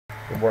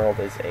The world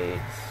is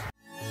AIDS.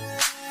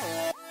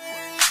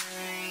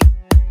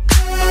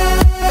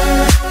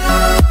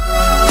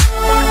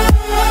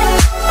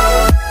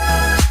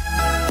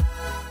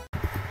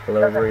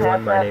 Hello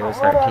everyone, my name is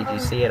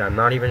TGC, and I'm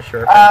not even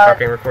sure if I'm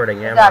fucking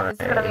recording, am I? This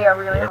is gonna be a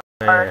really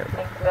hard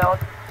thing to build.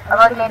 I've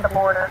already made the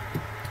border.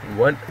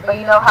 What? But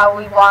you know how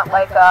we want,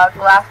 like,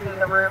 glass through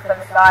the roof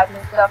and the sides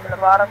and stuff in the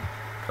bottom?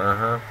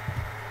 Uh-huh.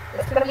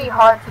 It's gonna be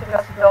hard to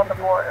just build the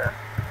border.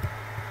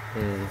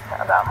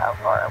 About how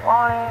far I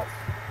want it.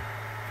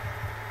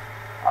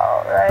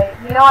 Alright.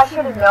 You know, I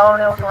should have known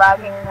it was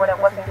lagging when it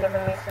wasn't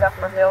giving me stuff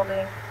for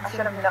building. I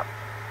should have known.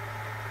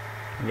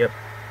 Yep.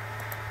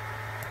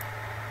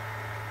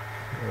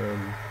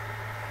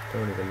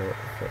 Don't even know what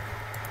the fuck.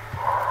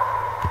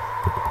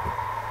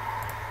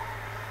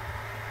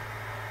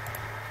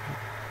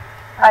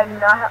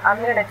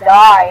 I'm gonna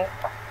die.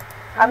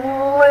 I'm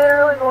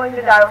literally going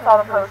to die with all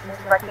the potions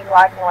if I keep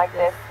lagging like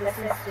this. This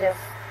is just...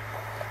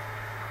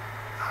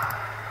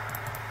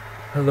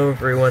 Hello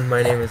everyone,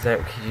 my name is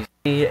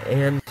TGC,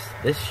 and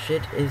this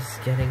shit is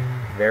getting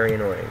very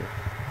annoying.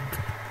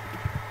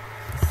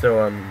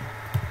 So,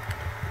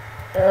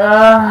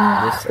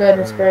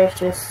 goodness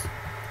gracious.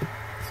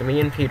 So me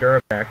and Peter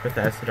are back with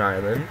Acid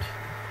Island,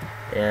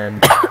 and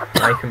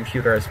my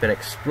computer has been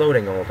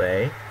exploding all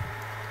day.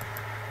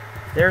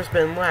 There's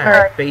been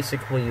lag,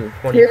 basically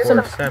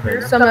 24/7.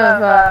 Here's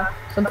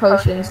some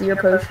potions, your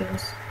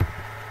potions.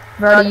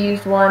 I've already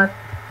used one.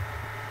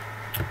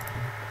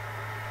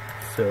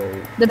 So,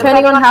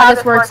 depending on how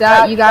this works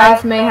out, you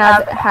guys may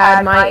have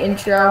had my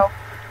intro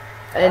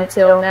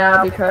until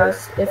now,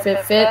 because if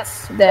it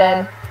fits,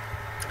 then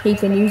he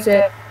can use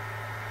it.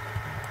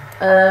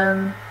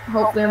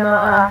 Hopefully I'm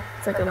not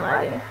freaking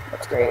lagging.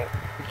 That's great.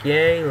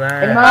 Yay,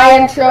 lag. And my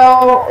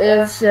intro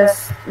is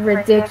just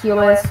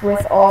ridiculous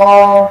with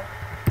all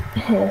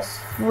his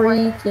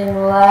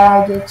freaking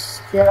lag.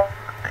 It's just...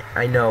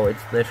 I know,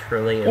 it's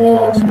literally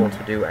impossible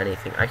to do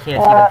anything. I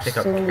can't even pick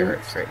up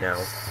carrots right now.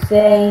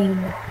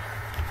 Insane.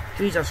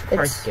 Jesus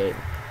Christ, game.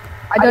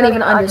 I don't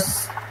even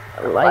understand.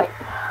 Like...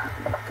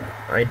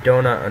 I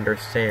do not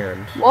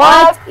understand.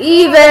 What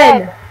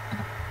even?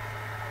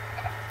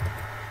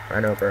 I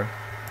know, bro.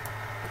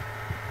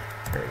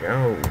 There we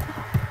go.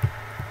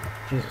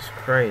 Jesus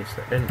Christ,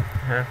 that didn't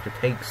have to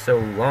take so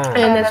long.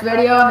 In this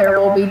video, there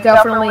will be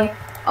definitely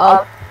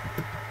a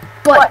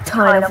butt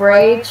ton of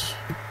rage.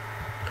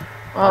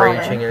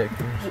 Raging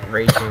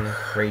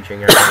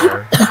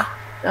everywhere.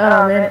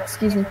 Oh man,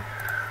 excuse me.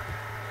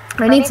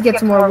 I need to get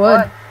some more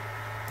wood.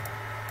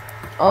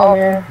 Oh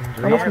man,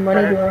 how much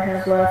money do I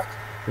have left?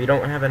 We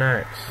don't have an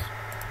axe.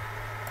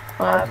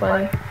 I have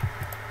plenty.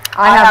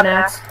 I have an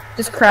axe.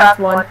 Just craft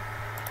one.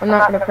 I'm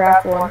not gonna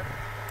craft one.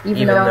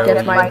 Even though it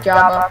gets my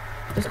job up.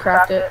 Just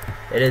craft it.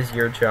 It is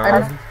your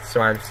job, so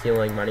I'm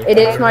stealing money from you. It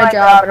is my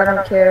job, but I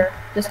don't care.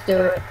 Just do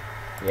it.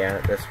 Yeah,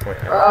 at this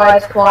point. I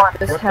just want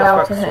this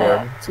hell to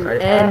end.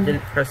 I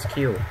didn't press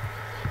Q.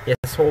 Yeah,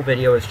 this whole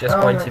video is just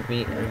going to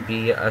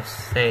be us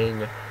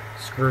saying,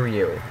 screw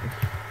you.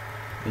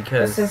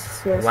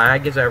 Because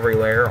lag is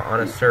everywhere on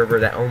a server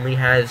that only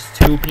has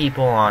 2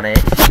 people on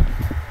it.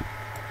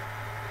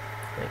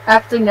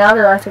 Actually, now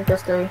I think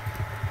there's 3.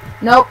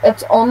 Nope,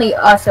 it's only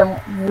us, and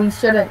we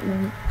shouldn't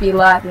be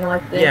lagging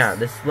like this. Yeah,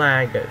 this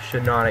lag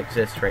should not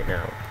exist right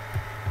now.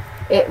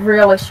 It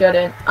really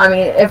shouldn't. I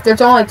mean, if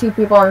there's only 2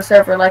 people on the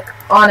server, like,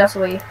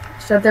 honestly,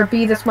 should there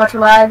be this much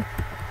lag?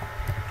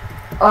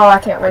 Oh, I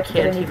can't wait to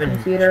get a new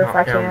computer if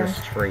I can.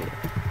 This tree.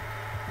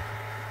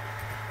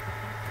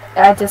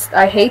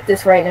 I hate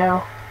this right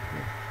now.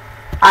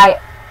 I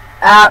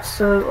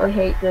absolutely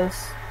hate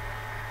this.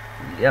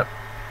 Yep.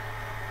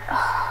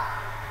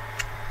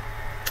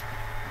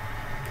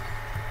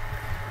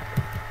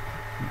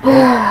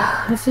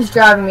 This is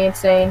driving me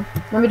insane.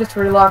 Let me just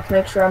relock to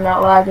make sure I'm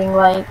not lagging.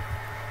 Like,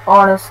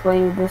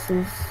 honestly, this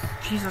is...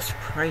 Jesus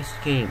Christ,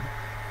 game.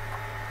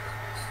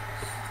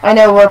 I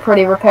know we're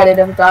pretty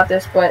repetitive about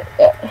this, but...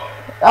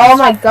 oh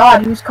my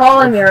god, who's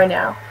calling me right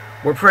now?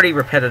 We're pretty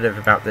repetitive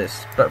about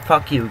this, but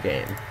fuck you,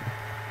 game.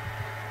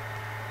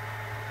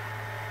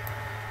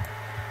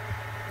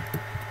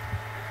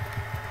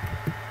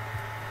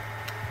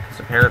 Because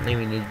apparently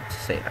we needed to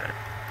say that.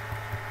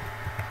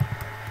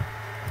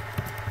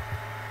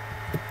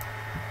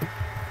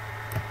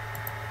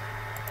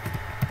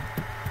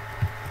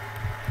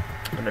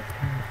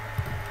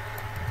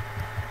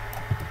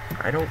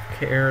 I don't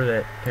care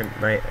that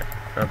I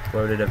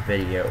uploaded a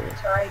video.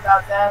 Sorry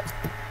about that.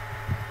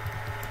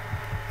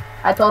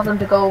 I told them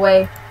to go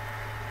away.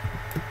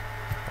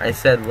 I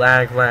said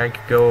lag,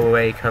 go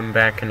away, come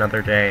back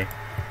another day.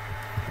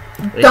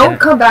 Don't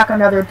come back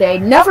another day.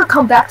 Never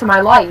come back to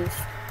my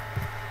life.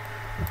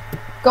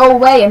 Go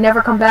away and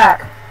never come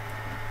back.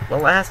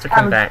 Well, it has to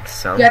come back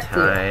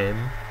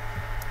sometime.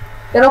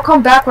 It'll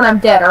come back when I'm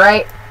dead,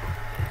 alright?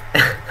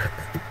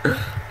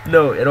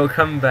 No, it'll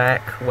come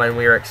back when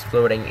we're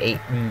exploding 8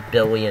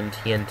 billion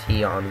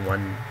TNT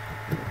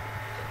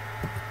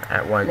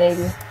at once.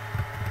 Maybe.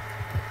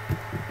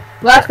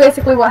 Well, that's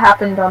basically what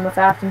happened on the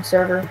Fashion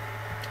server.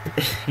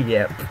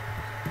 Yep.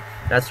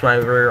 That's why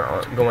we're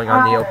going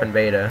on the open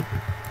beta.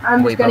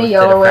 I'm we just gonna both did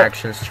YOLO a it.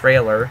 Factions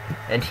trailer,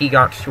 and he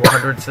got to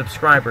 100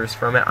 subscribers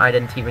from it. I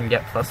didn't even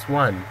get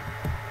 +1.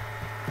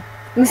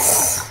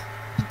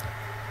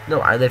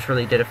 No, I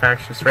literally did a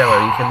Factions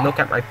trailer. You can look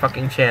at my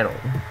fucking channel.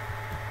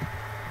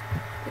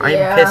 I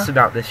am pissed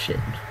about this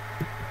shit.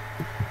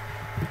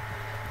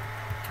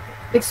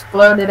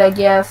 Exploded, I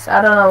guess.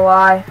 I don't know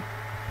why.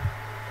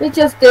 It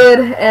just did,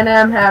 and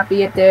I'm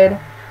happy it did.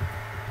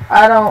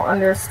 I don't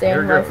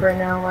understand life right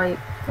now, like,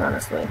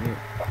 honestly.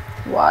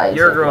 Why is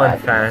You're it growing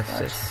lagging fast.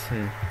 this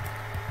much?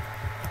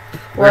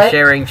 We're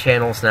sharing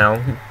channels now.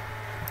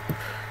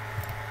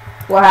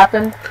 What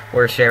happened?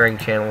 We're sharing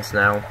channels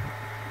now.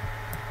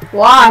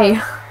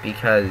 Why?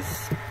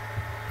 Because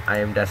I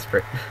am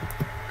desperate.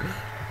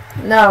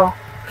 No.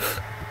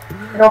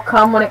 It'll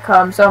come when it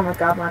comes. Oh my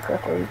god, my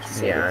quickly.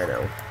 Yeah, I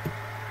know.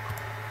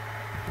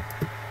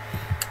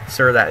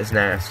 Sir, that is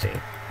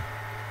nasty.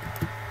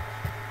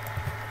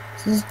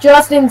 This is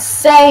just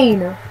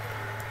insane.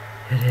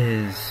 It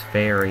is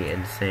very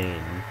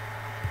insane.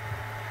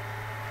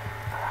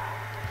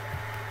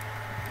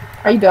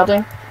 Are you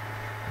building?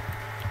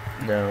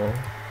 No.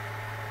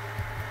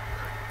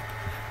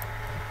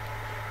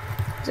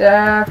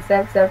 Zack.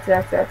 What?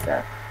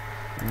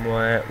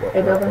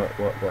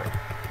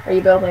 Are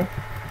you building?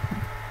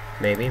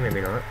 Maybe,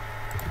 maybe not.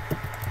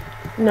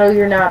 No,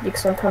 you're not,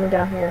 because I'm coming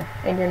down here,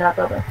 and you're not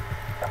building.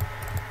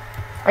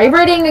 Are you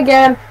breeding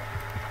again?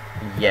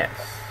 Yes.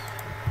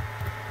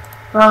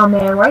 Oh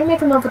man, why are you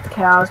making love with the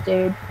cows,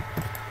 dude?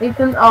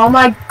 Oh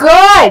my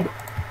god!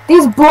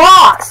 These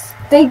blocks!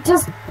 They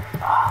just...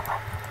 Oh my...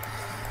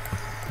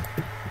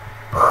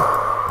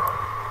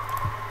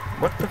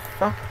 What the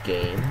fuck,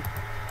 game?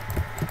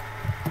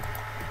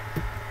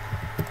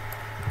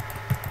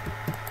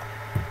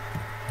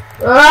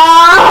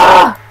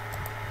 Ah!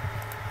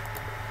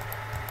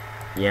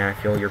 Yeah, I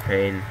feel your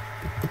pain.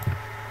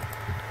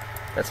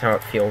 That's how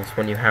it feels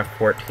when you have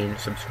 14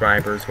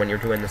 subscribers, when you're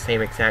doing the same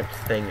exact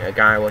thing a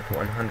guy with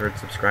 100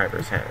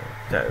 subscribers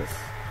does.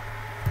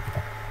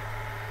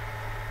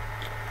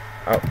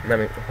 Oh,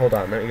 hold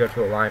on, let me go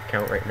to a live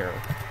count right now.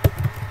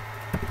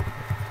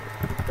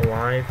 The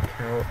live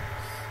count,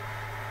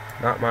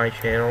 not my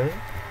channel.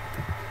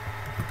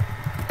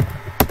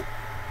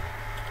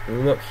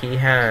 Look, he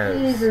has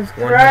Jesus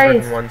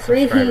 101 Christ,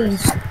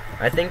 subscribers. please.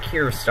 I think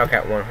you're stuck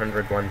at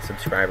 101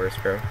 subscribers,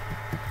 bro.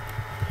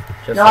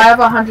 No, I have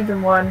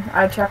 101.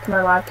 I checked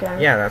my live cam.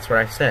 Yeah, that's what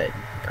I said.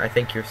 I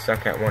think you're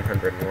stuck at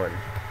 101.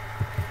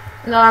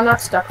 No, I'm not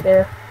stuck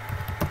there.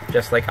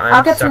 Just like I'm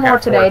I'll get stuck some more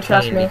at 14 today,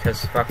 trust me.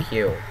 because fuck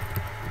you.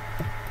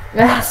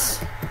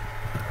 Yes.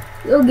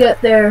 You'll get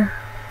there.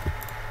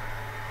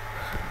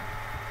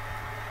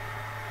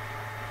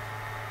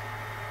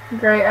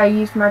 Great, I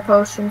used my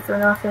potion for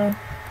nothing.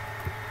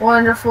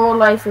 Wonderful,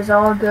 life is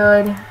all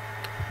good.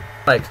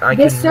 Like,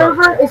 This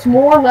server is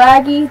more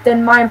laggy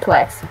than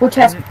Mineplex, which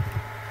has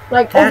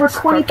like over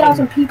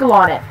 20,000 people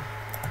on it.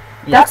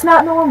 Yeah. That's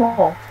not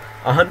normal.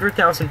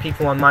 100,000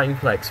 people on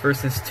Mineplex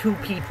versus 2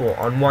 people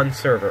on one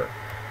server.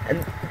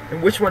 And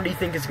which one do you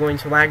think is going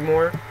to lag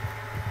more?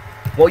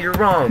 Well, you're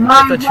wrong.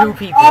 The 2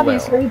 people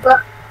obviously, will.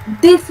 But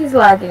this is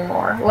lagging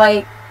more.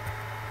 Like,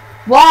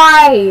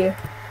 why?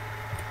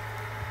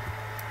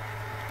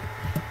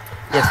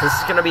 Yes, this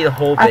is gonna be the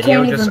whole video. I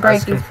can't even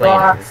break these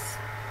blocks.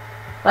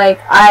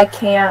 Like, I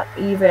can't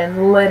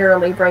even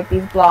literally break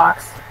these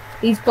blocks.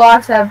 These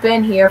blocks have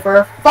been here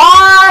for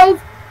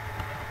 5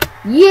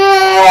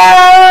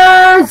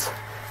 years!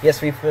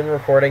 Yes, we've been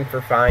recording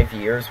for 5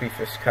 years. We've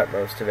just cut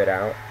most of it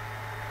out.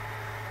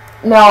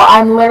 No,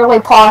 I'm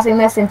literally pausing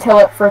this until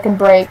it frickin'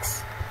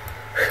 breaks.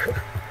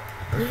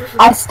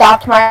 I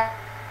stopped my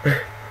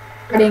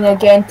recording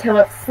again till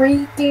it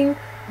freaking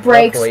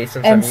breaks. Luckily,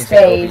 since and I'm using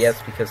stays.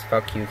 OBS because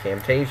fuck you,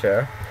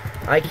 Camtasia,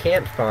 I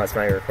can't pause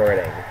my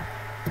recording.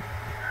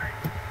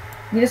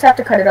 You just have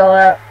to cut it all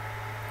out.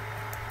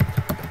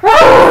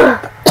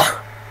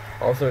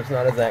 Also, it's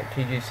not a Zach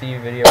TGC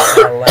video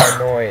without a loud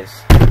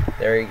noise.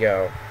 There you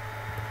go.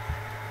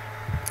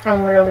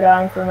 I'm literally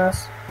dying from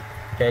this.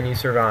 Can you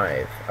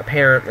survive?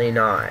 Apparently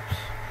not.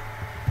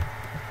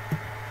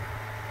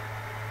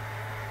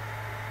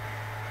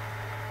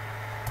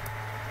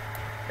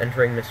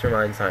 Entering Mr.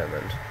 Mine's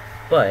Island.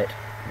 But,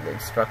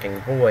 it's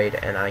fucking void,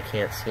 and I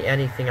can't see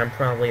anything. I'm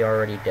probably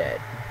already dead.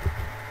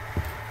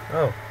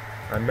 Oh,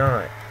 I'm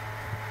not.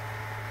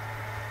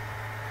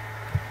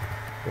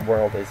 The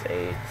world is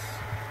AIDS.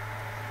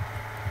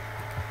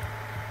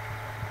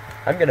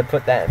 I'm gonna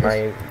put that in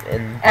my...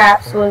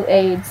 Absolute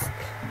AIDS.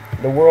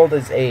 The world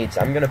is AIDS.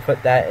 I'm gonna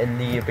put that in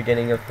the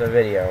beginning of the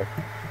video.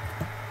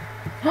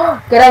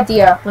 Good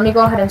idea. Let me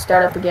go ahead and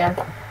start up again.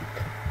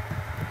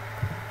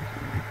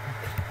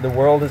 The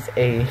world is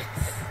AIDS.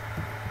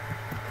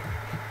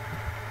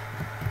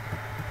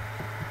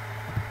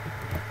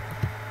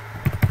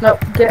 No,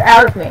 get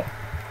out of me.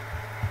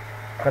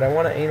 But I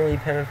want to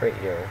anally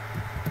penetrate you.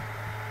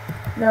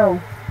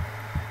 No.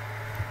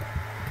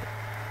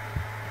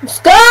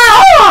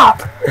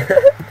 Stop!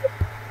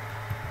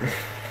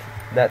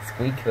 That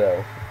squeak,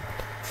 though.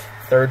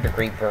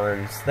 third-degree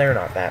burns. They're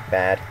not that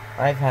bad.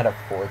 I've had a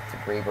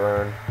fourth-degree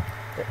burn.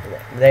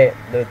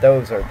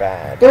 Those are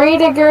bad.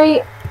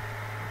 3-degree.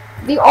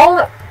 It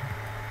only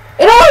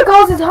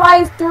goes as high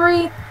as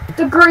 3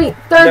 degree.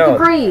 Third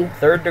degree.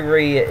 Third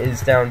degree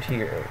is down to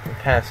your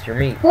past your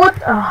meat. Fourth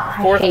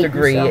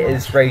degree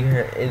is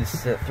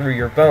through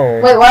your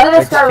bone. Wait, why did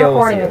I start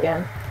recording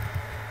again?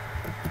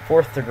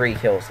 Fourth degree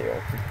kills you.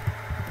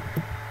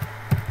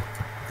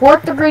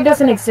 Fourth degree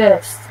doesn't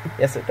exist.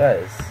 Yes, it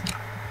does.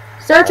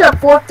 Search up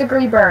fourth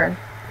degree burn.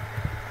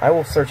 I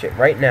will search it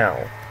right now.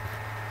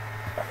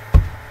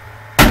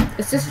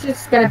 Is this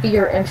just gonna be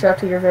your intro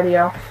to your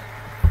video?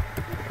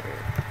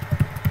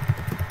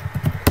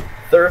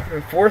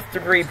 Fourth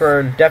degree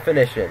burn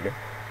definition.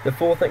 The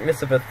full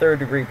thickness of a third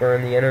degree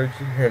burn, the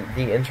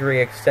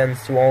injury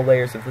extends to all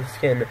layers of the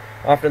skin.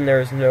 Often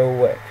there is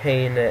no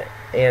pain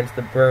and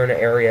the burn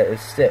area is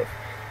stiff.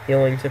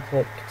 Healing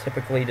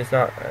typically does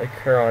not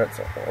occur on its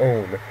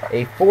own.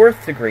 A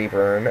fourth degree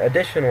burn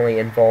additionally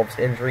involves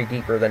injury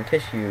deeper than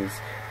tissues,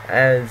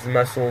 as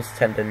muscles,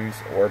 tendons,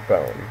 or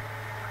bone.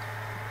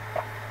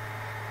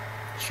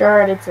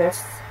 Sure, it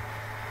exists.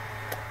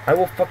 I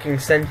will fucking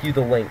send you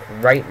the link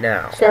right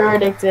now. Sure,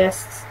 it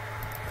exists.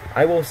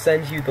 I will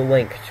send you the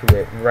link to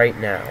it right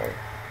now.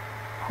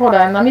 Hold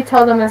on, let me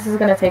tell them this is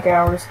gonna take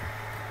hours.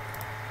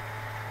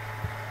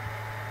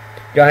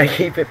 Gotta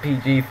keep it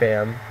PG,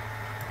 fam.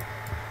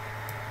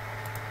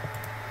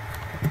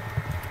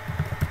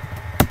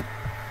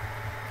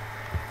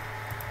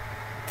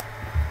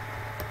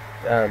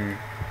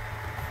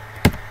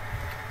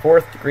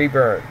 Fourth degree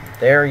burn.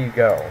 There you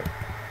go.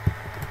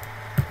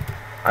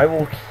 I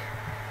will...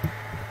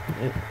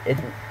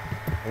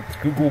 It's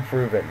Google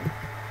proven.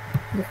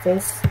 Your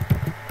face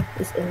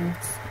is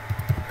AIDS.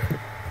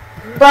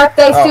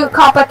 Birthday suit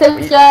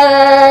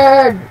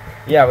competition!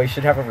 Yeah, we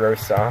should have a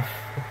roast off.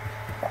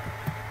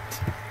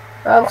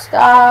 Roast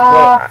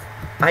off!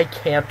 Well, I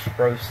can't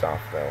roast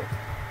off, though.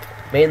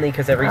 Mainly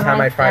because every time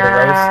I try to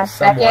roast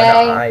someone,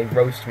 Becky. I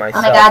roast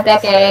myself. Oh my god,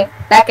 Becky.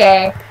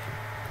 Becky.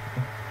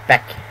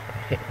 Becky.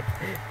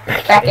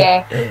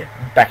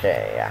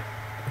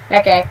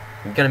 Becky.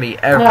 I'm gonna be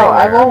everywhere. No,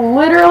 I will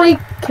literally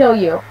kill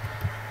you.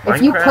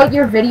 If you put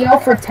your video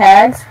for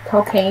tags,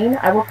 cocaine,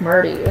 I will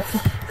murder you.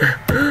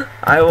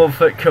 I will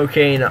put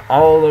cocaine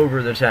all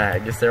over the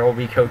tags. There will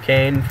be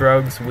cocaine,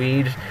 drugs,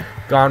 weed,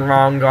 gone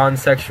wrong, gone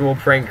sexual,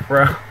 prank,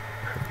 bro.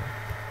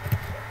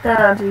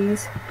 Oh,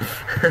 jeez.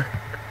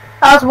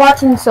 I was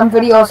watching some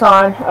videos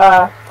on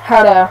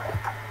how to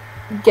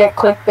get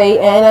clickbait,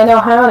 and I know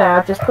how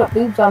now. Just put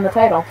boobs on the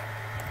title.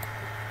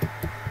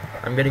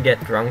 I'm gonna get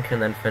drunk and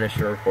then finish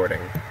the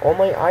recording. All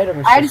my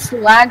items... I just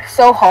lagged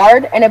so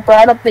hard, and it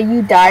brought up the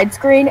 "you died"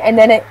 screen, and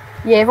then it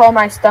gave all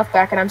my stuff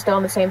back, and I'm still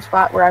in the same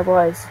spot where I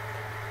was.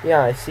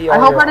 Yeah, I see all I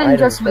hope your I didn't items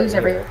just lose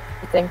right here.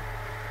 everything.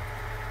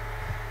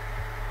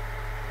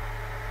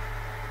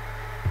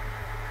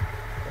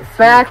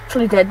 But I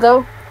actually did,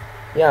 though.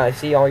 Yeah, I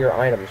see all your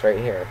items right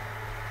here.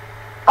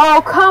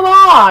 Oh, come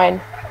on!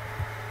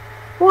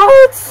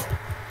 What?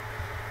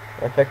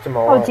 I picked them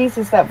all Oh, up.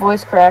 Jesus, that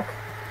voice crack.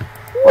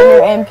 When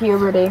you're in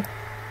puberty.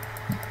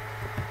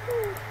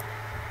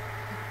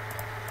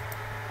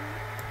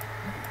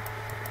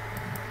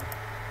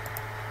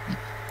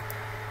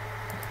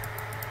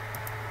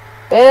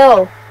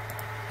 Bill!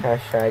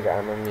 Hashtag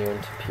I'm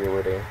immune to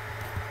puberty.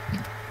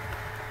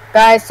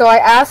 Guys, so I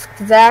asked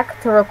Zach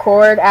to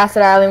record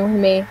Acid Island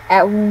with me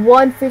at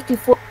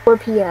 1:54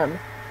 p.m.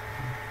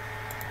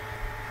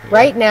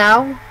 Right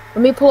now,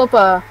 let me pull up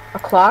a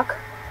clock.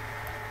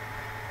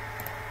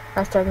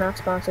 Hashtag not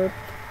sponsored.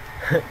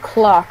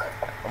 Clock.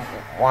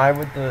 Why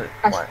would the...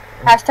 Why?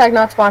 Hashtag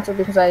not sponsored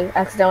because I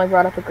accidentally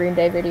brought up a Green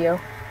Day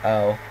video.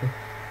 Oh.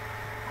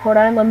 Hold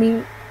on, let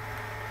me...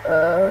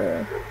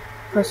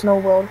 personal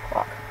world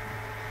clock.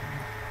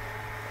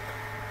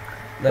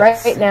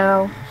 Right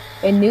now,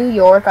 in New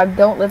York, I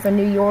don't live in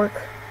New York,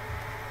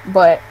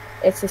 but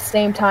it's the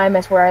same time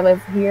as where I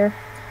live here.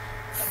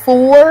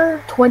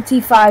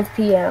 4:25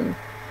 p.m.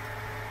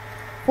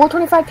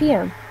 4:25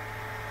 p.m.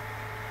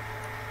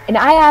 And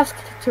I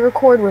asked to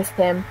record with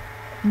him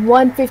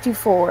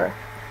 1:54.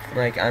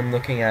 Like, I'm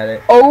looking at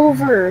it.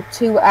 Over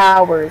 2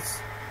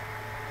 hours.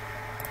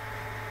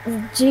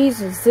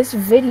 Jesus, this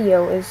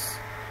video is...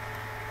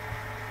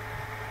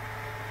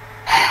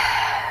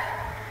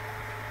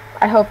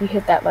 I hope you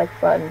hit that like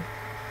button.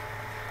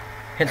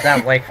 Hit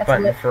that like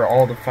button for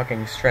all the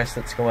fucking stress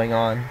that's going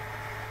on.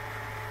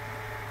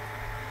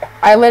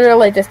 I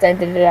literally just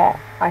ended it at,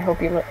 I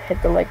hope you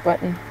hit the like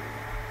button.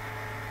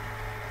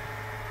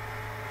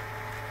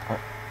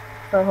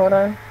 So hold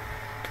on.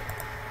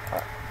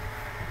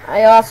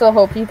 I also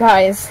hope you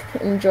guys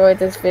enjoyed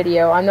this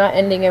video. I'm not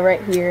ending it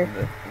right here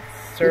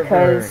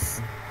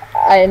because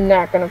I'm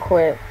not gonna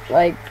quit.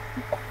 Like,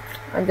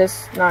 I'm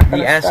just not gonna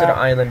The Acid stop.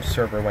 Island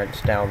server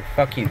went down.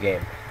 Fuck you,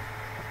 game.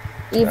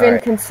 Even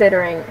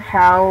considering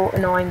how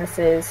annoying this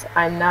is,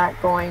 I'm not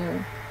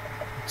going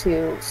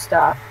to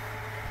stop.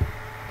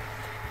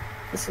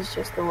 This is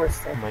just the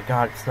worst thing. Oh my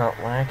god, it's not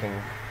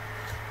lagging.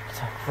 It's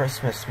a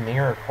Christmas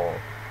miracle.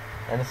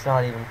 And it's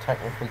not even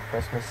technically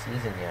Christmas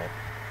season yet.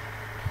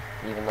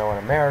 Even though in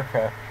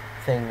America,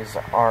 things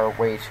are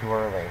way too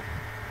early.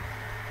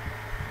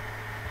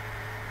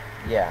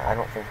 Yeah, I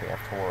don't think we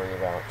have to worry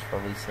about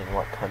releasing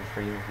what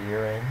country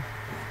we're in.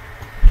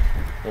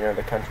 You know,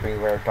 the country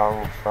where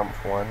Donald Trump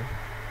won.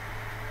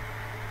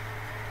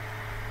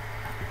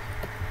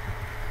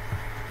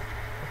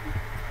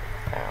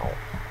 Ow.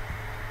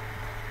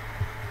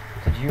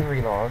 Did you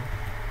relog?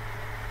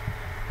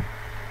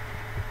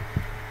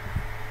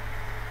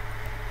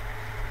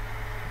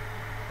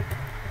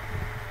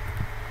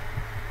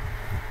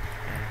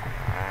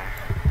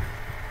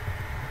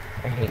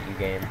 I hate you,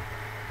 game.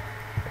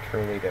 I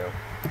truly do.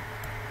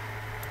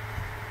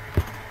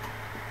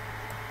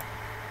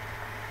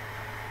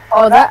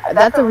 Oh,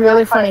 that's a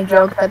really funny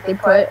joke that they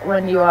put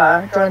when you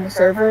join the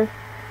server.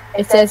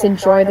 It says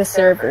enjoy the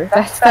server.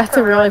 That's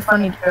a really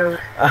funny joke.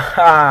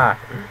 Aha!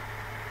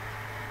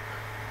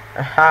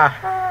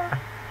 Aha!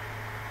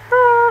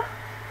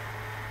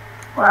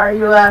 Why are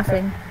you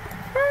laughing?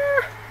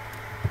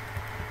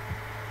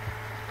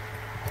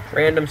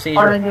 Random seizure.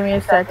 Hold on, give me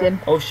a second.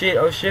 Oh shit,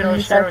 oh shit, oh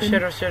shit, oh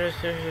shit, oh shit,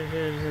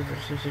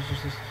 oh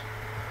shit.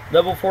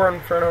 Level 4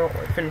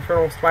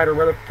 infernal spider,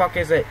 where the fuck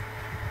is it?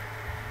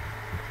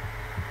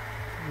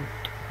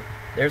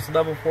 There's a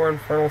level 4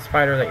 infernal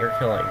spider that you're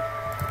killing.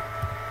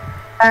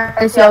 I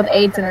just yelled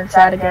AIDS in the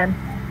chat again.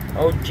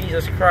 Oh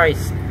Jesus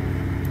Christ.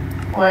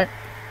 What?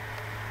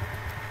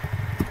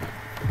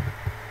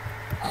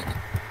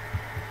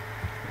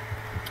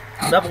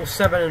 Level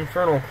 7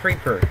 infernal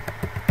creeper.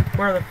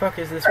 Where the fuck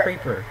is this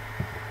creeper?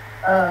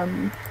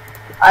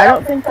 I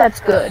don't think that's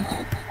good.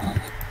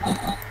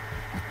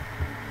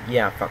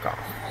 Yeah, fuck off.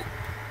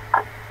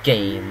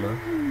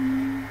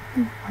 Game.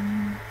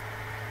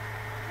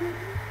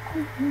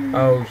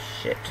 Oh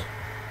shit.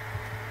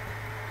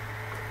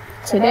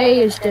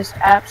 Today is just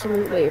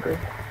absolute labor.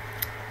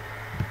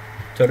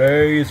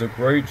 Today is a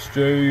great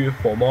day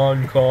for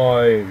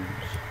mankind.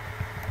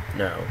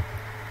 No,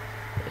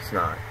 it's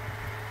not.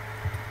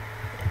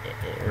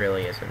 It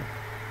really isn't.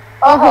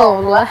 Oh,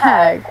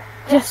 lag.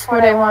 Just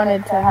what I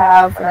wanted to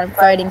have when I'm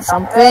fighting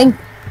something.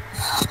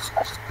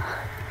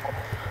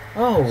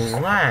 Oh,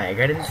 lag.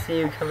 I didn't see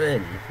you come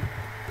in.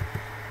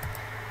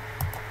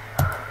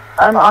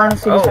 I'm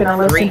honestly just gonna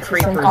listen to some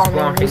creepers calming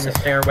blocking music. the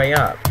stairway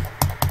up.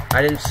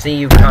 I didn't see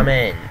you come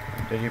in.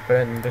 Did you put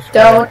it in Discord?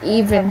 Don't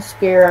even,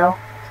 Spiro.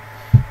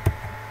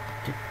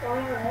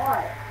 Don't even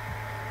what?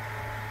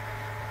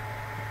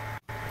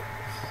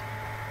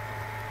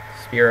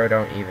 Spiro,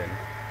 don't even.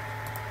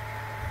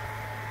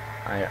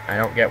 I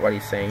don't get what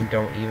he's saying.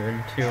 Don't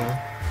even too.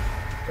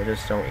 But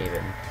just don't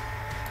even.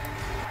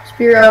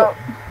 Spiro,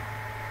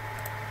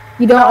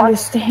 you don't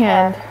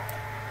understand.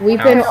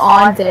 We've been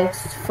on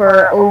this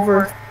for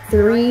over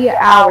 3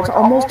 hours,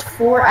 almost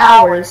 4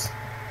 hours,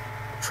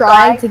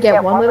 trying to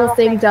get one little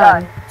thing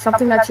done.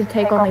 Something that should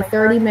take only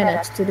 30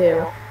 minutes to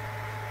do.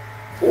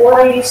 What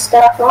are you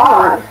stuck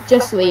on?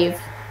 Just leave.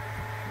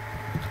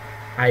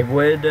 I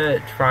would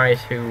try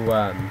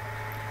to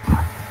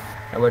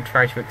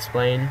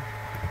explain,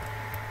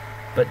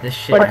 but this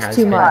shit But it's has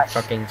too been much.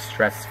 fucking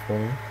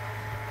stressful.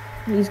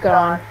 He's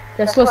gone.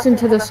 Just listen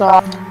to the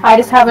song. I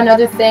just have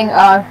another thing,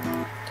 I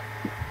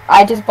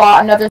just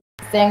bought another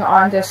thing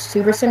on this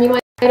Super Simulator,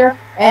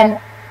 and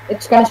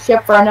it's gonna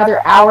ship for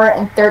another hour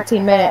and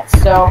 13 minutes,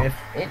 so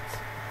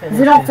if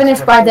we don't finish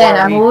by then,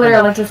 I'm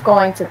literally just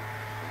going to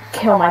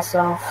kill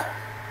myself.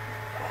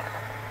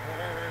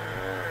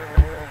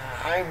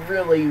 I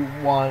really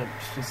want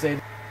to say,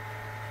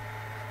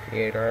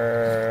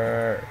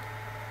 Peter.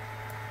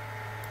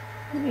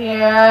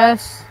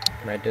 Yes.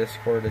 My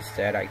Discord is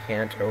dead. I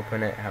can't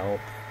open it. Help.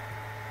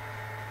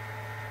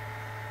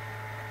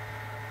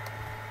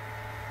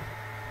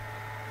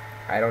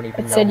 I don't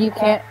even know. It said you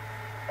can't.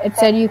 It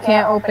said you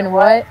can't open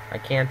what? I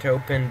can't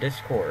open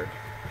Discord.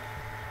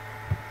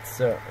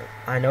 So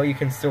I know you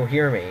can still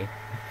hear me.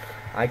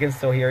 I can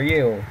still hear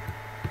you,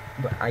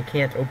 but I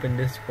can't open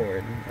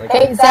Discord. Like,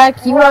 Hey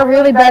Zach, you are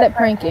really bad at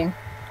pranking.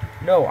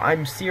 no,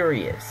 I'm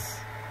serious.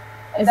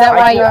 Is that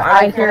why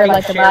I hear fucking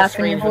like a share laugh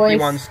in your screens with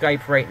you on voice?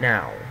 Skype right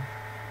now.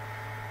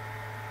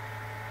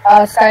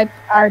 Skype,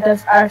 our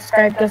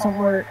Skype doesn't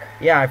work.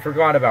 Yeah, I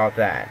forgot about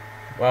that.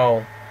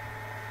 Well,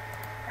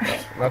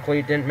 luckily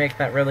it didn't make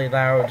that really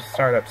loud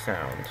startup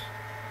sound.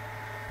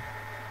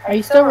 Are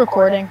you still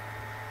recording?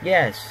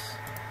 Yes.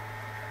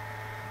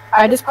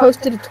 I just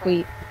posted a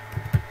tweet.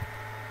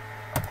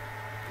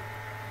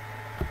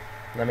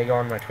 Let me go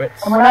on my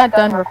Twits. And we're not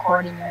done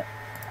recording it.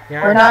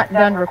 Yeah, We're not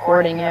done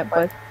recording it,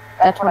 but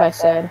that's what I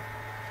said.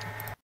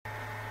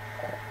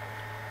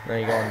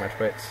 Let me go on my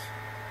Twits.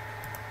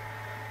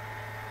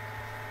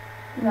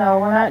 No,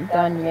 we're not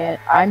done yet.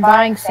 I'm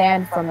buying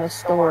sand from the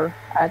store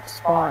at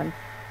spawn.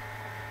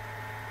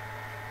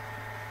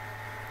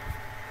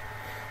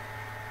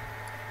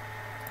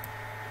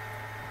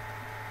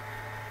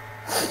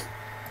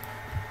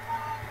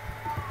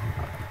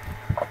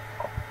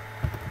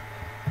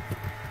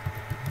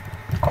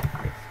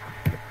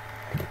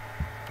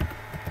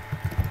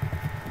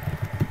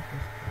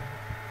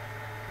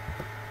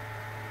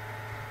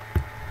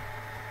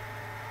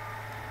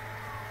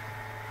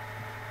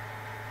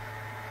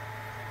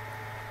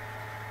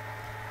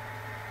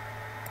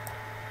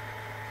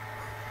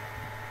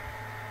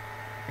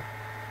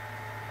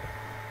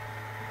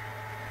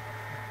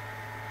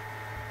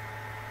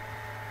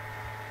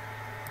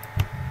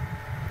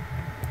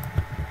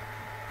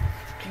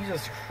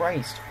 Jesus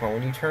Christ,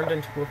 phone, you turned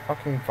into a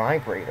fucking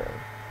vibrator.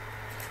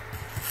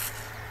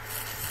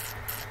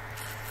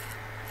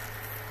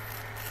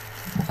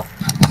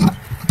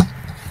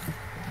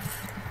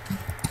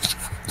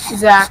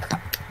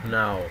 Zach.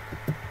 No.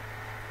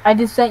 I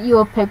just sent you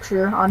a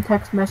picture on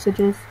text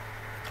messages.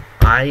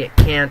 I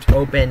can't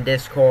open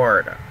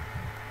Discord.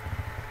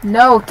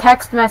 No,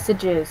 text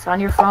messages on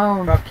your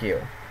phone. Fuck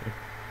you.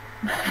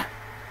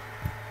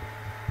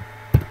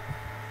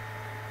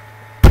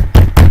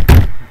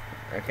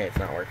 Okay, it's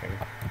not working.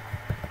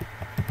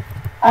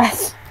 I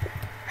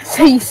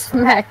say you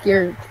smack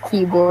your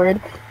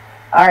keyboard.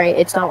 Alright,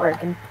 it's not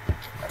working.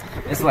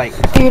 It's like,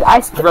 dude, I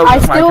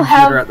still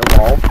have at the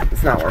wall.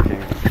 It's not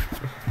working.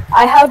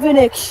 I have an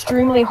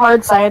extremely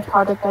hard science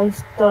project I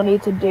still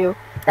need to do.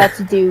 That's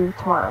due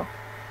tomorrow,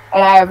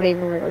 and I haven't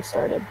even really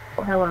started.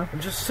 Oh, hello. I'm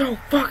just so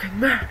fucking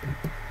mad.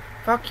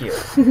 Fuck you.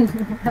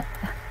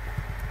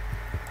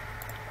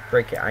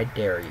 Break it. I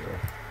dare you.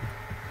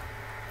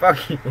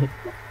 Fuck you.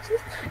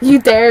 You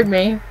dared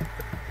me.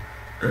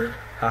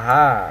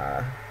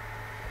 Haha.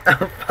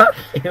 Oh, fuck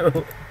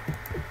you.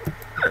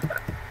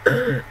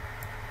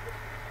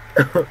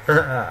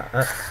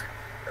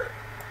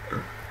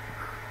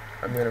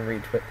 I'm gonna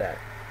retweet that.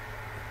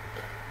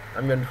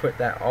 I'm gonna put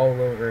that all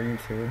over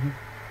YouTube.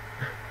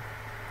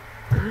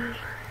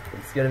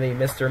 It's gonna be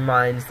Mr.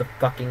 Minds the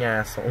fucking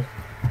asshole.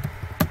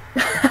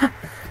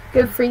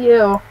 Good for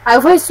you. I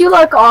wish you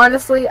luck,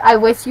 honestly. I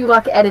wish you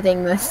luck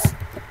editing this.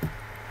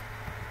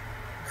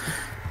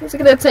 It's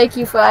gonna take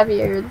you 5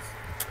 years.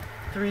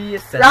 3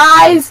 cents.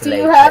 Guys, do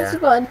you have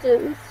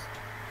sponges?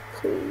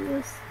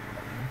 Please.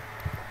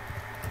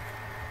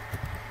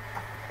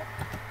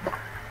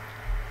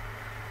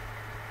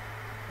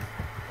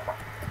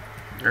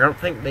 I don't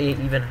think they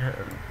even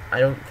have... I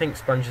don't think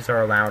sponges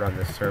are allowed on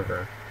this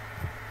server.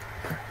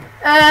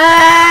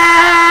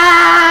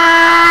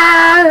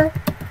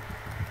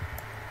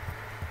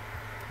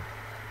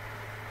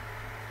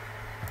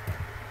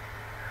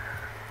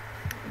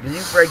 Did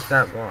you break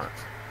that block?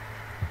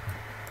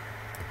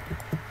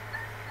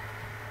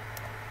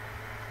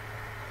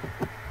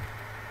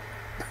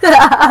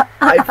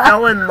 I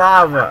fell in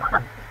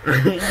lava.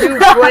 You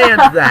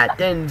planned that,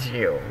 didn't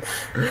you?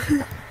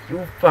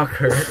 You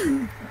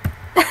fucker.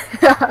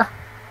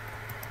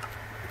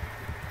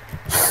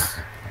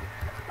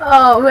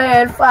 Oh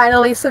man,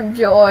 finally some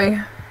joy.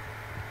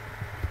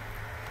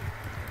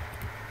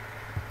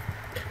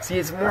 See,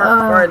 it's more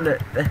fun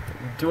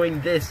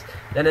doing this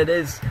than it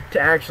is to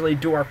actually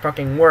do our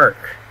fucking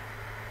work.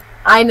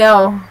 I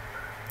know.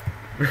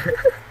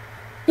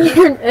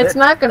 It's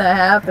not gonna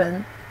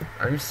happen.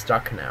 I'm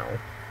stuck now.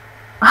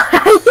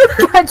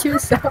 You got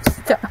yourself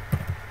stuck.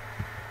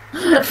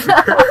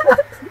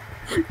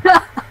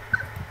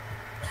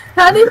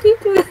 How did you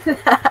do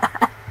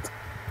that?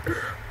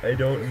 I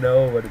don't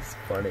know, but it's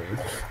funny.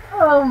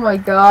 Oh my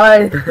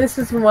god, this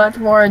is much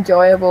more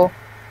enjoyable.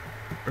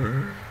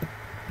 I'm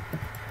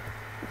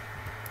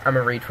gonna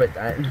retweet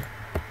that.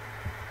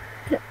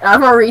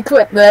 I'm gonna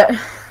retweet that.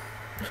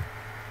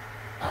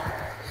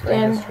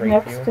 Stand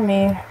next to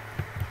me.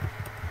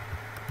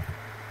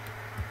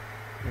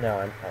 No,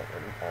 I'm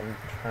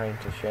trying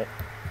to shit.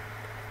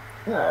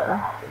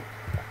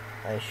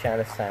 I shot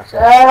a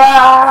sapling.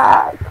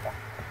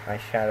 I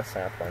shot a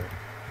sapling.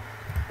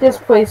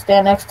 Just please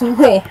stand next to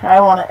me. I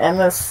want to end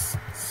this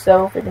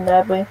so freaking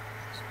badly.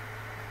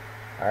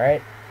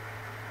 Alright.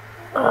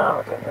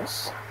 Oh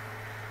goodness.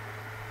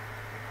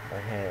 My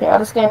hand. Yeah, I'll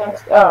just stand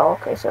next. Oh,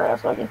 okay, sorry, I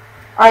was looking.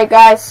 Alright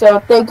guys, so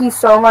thank you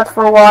so much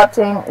for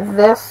watching.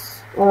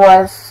 This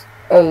was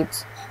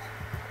AIDS.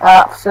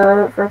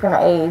 Absolute freaking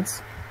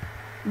AIDS.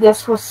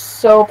 This was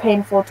so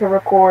painful to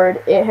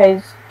record. It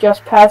has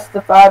just passed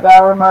the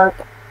 5-hour mark.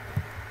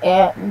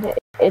 And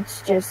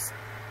it's just...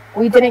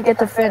 we didn't get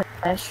to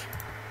finish.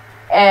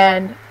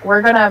 And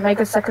we're gonna make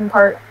a second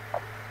part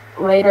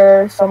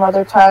later, some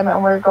other time,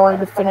 and we're going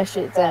to finish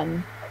it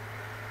then.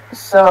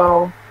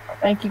 So,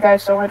 thank you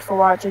guys so much for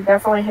watching.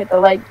 Definitely hit the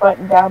like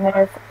button down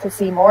there to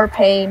see more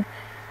pain.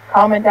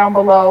 Comment down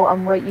below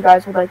on what you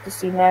guys would like to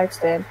see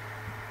next, and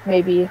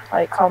maybe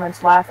like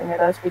comments laughing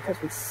at us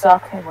because we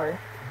suck and we're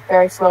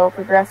very slow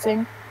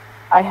progressing.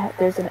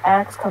 There's an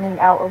axe coming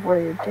out of where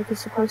your dick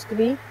is supposed to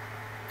be.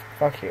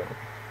 Fuck you.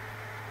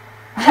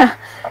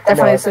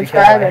 Definitely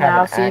subscribe, and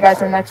I'll see you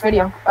guys in the next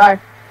video. Bye.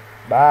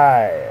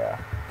 Bye.